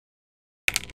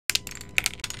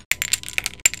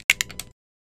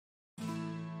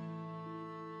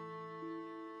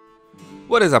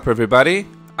What is up everybody,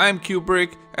 I'm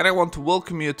Kubrick and I want to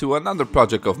welcome you to another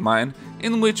project of mine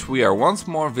in which we are once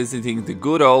more visiting the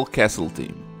good old castle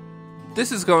theme.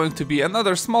 This is going to be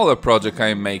another smaller project I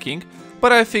am making,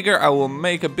 but I figure I will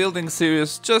make a building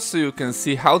series just so you can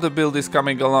see how the build is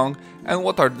coming along and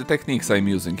what are the techniques I'm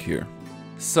using here.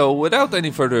 So without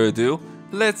any further ado,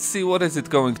 let's see what is it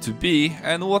going to be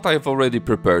and what I've already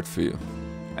prepared for you.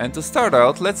 And to start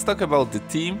out, let's talk about the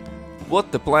theme,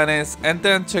 what the plan is, and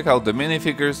then check out the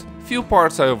minifigures, few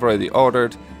parts I have already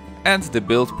ordered, and the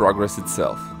build progress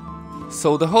itself.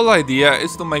 So the whole idea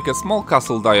is to make a small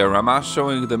castle diorama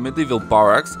showing the Medieval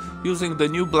Barracks using the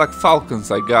new black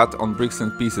Falcons I got on Bricks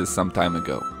and Pieces some time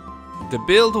ago. The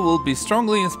build will be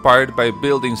strongly inspired by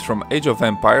buildings from Age of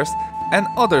Empires and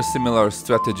other similar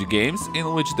strategy games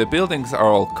in which the buildings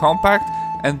are all compact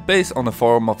and based on the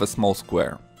form of a small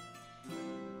square.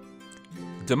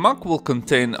 The MOC will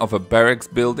contain of a barracks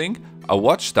building, a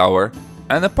watchtower,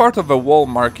 and a part of a wall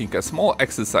marking a small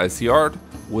exercise yard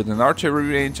with an archery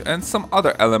range and some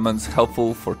other elements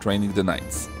helpful for training the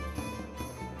knights.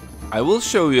 I will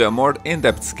show you a more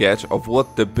in-depth sketch of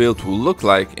what the build will look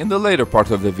like in the later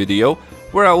part of the video,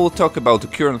 where I will talk about the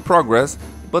current progress,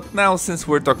 but now since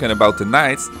we're talking about the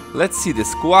knights, let's see the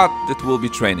squad that will be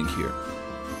training here.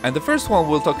 And the first one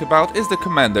we'll talk about is the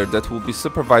commander that will be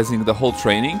supervising the whole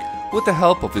training with the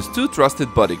help of his two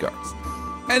trusted bodyguards.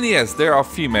 And yes, they are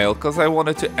female cause I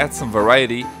wanted to add some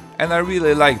variety and I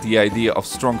really like the idea of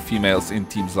strong females in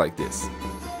teams like this.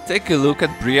 Take a look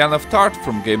at Brienne of Tarth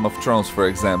from Game of Thrones for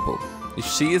example. If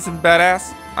she isn't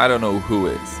badass, I don't know who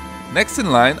is. Next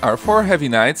in line are 4 heavy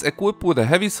knights equipped with a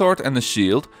heavy sword and a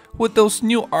shield with those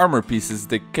new armor pieces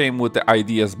that came with the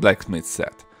Ideas blacksmith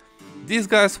set. These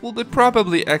guys will be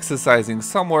probably exercising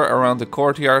somewhere around the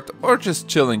courtyard or just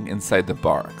chilling inside the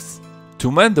barracks.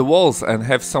 To man the walls and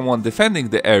have someone defending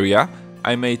the area,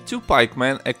 I made 2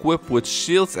 pikemen equipped with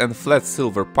shields and flat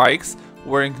silver pikes,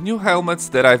 wearing new helmets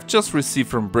that I've just received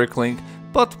from Bricklink,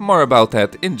 but more about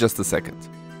that in just a second.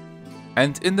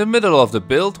 And in the middle of the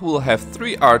build we'll have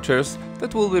 3 archers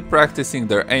that will be practicing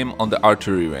their aim on the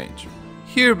archery range.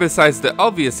 Here, besides the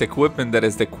obvious equipment that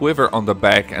is the quiver on the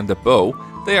back and the bow,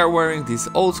 they are wearing these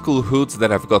old school hoods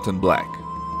that I've gotten black.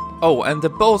 Oh, and the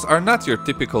bows are not your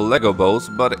typical Lego bows,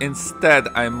 but instead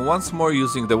I'm once more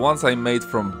using the ones I made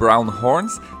from brown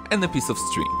horns and a piece of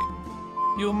string.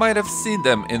 You might have seen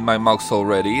them in my MOCs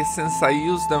already, since I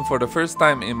used them for the first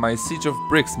time in my Siege of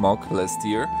Bricks MOC last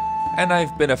year, and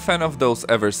I've been a fan of those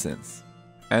ever since.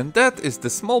 And that is the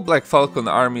small black falcon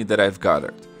army that I've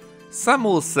gathered. Some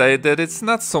will say that it's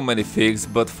not so many figs,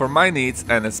 but for my needs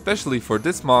and especially for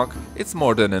this MOC, it's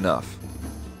more than enough.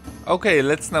 Okay,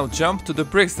 let's now jump to the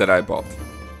bricks that I bought.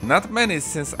 Not many,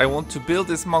 since I want to build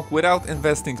this MOC without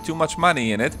investing too much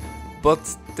money in it, but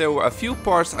there were a few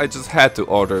parts I just had to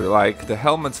order, like the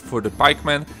helmets for the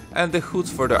pikemen and the hoods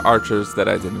for the archers that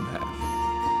I didn't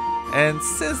have. And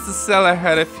since the seller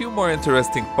had a few more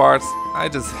interesting parts, I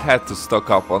just had to stock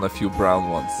up on a few brown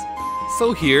ones.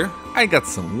 So here, I got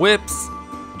some whips,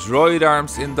 droid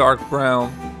arms in dark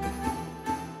brown,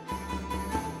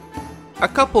 a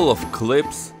couple of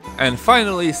clips, and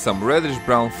finally some reddish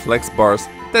brown flex bars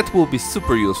that will be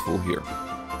super useful here.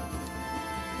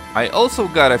 I also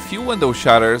got a few window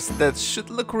shutters that should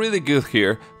look really good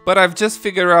here, but I've just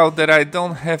figured out that I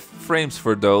don't have frames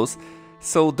for those,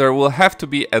 so there will have to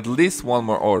be at least one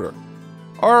more order.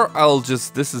 Or I'll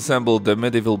just disassemble the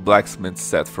Medieval Blacksmith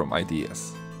set from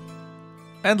Ideas.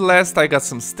 And last I got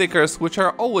some stickers, which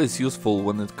are always useful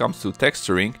when it comes to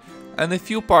texturing, and a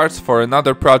few parts for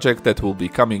another project that will be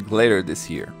coming later this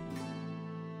year.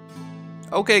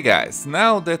 Okay guys,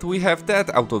 now that we have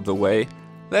that out of the way,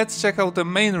 let's check out the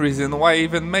main reason why I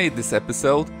even made this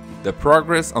episode, the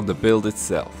progress on the build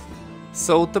itself.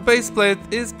 So the base plate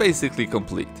is basically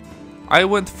complete. I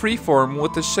went freeform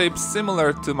with a shape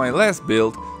similar to my last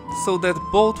build, so that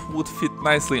both would fit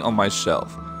nicely on my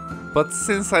shelf. But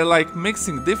since I like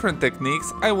mixing different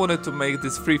techniques, I wanted to make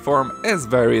this freeform as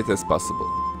varied as possible.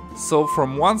 So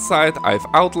from one side I've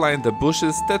outlined the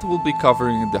bushes that will be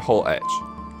covering the whole edge.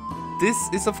 This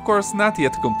is of course not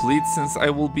yet complete, since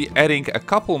I will be adding a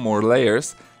couple more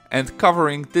layers and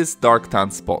covering this dark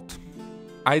tan spot.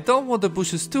 I don't want the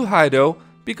bushes too high though,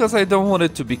 because I don't want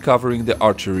it to be covering the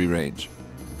archery range.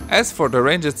 As for the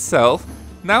range itself,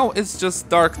 now it's just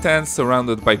dark tan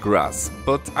surrounded by grass,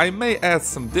 but I may add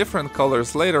some different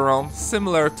colors later on,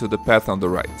 similar to the path on the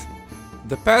right.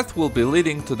 The path will be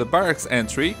leading to the barracks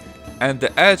entry, and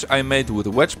the edge I made with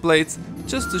wedge plates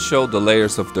just to show the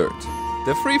layers of dirt.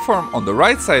 The freeform on the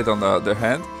right side, on the other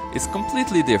hand, is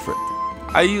completely different.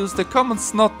 I used the common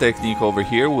snot technique over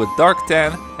here with dark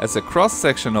tan as a cross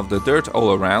section of the dirt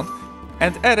all around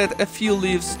and added a few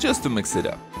leaves just to mix it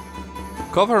up.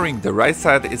 Covering the right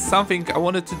side is something I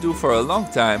wanted to do for a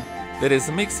long time, that is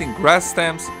mixing grass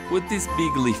stems with these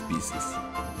big leaf pieces.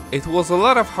 It was a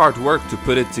lot of hard work to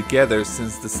put it together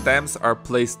since the stems are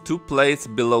placed 2 plates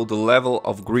below the level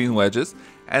of green wedges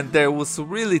and there was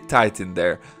really tight in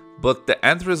there, but the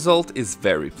end result is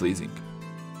very pleasing.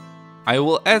 I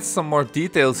will add some more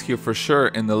details here for sure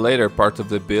in the later part of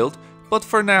the build, but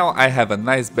for now I have a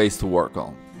nice base to work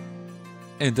on.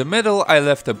 In the middle I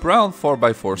left a brown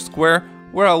 4x4 square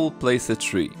where I will place a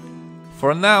tree.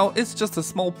 For now it's just a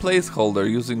small placeholder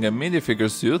using a minifigure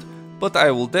suit, but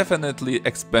I will definitely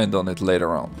expand on it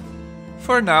later on.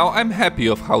 For now I'm happy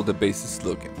of how the base is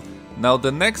looking. Now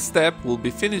the next step will be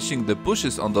finishing the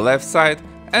bushes on the left side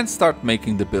and start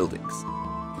making the buildings.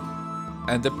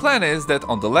 And the plan is that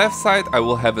on the left side I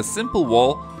will have a simple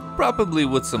wall, probably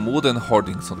with some wooden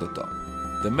hoardings on the top.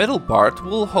 The middle part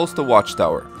will host a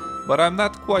watchtower, but I'm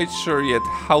not quite sure yet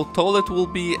how tall it will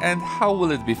be and how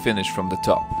will it be finished from the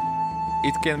top.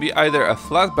 It can be either a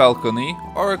flat balcony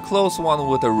or a close one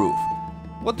with a roof.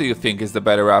 What do you think is the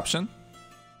better option?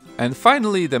 And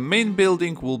finally the main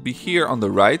building will be here on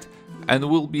the right and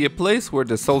will be a place where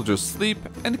the soldiers sleep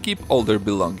and keep all their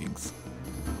belongings.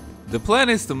 The plan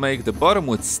is to make the bottom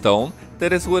with stone,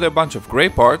 that is with a bunch of grey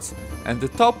parts, and the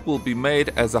top will be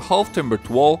made as a half-timbered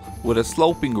wall with a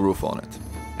sloping roof on it.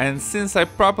 And since I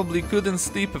probably couldn't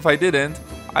sleep if I didn't,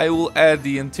 I will add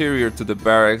the interior to the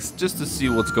barracks just to see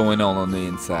what's going on the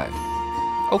inside.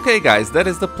 Okay guys, that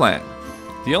is the plan.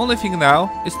 The only thing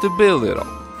now is to build it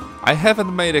all. I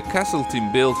haven't made a castle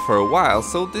team build for a while,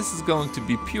 so this is going to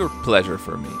be pure pleasure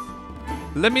for me.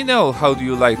 Let me know how do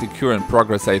you like the current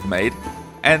progress I've made,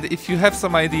 and if you have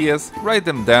some ideas, write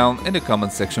them down in the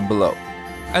comment section below.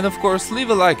 And of course, leave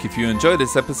a like if you enjoyed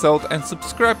this episode and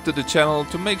subscribe to the channel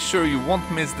to make sure you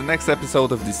won't miss the next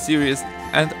episode of this series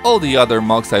and all the other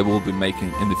MOCs I will be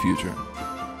making in the future.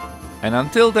 And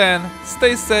until then,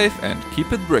 stay safe and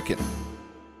keep it brickin'.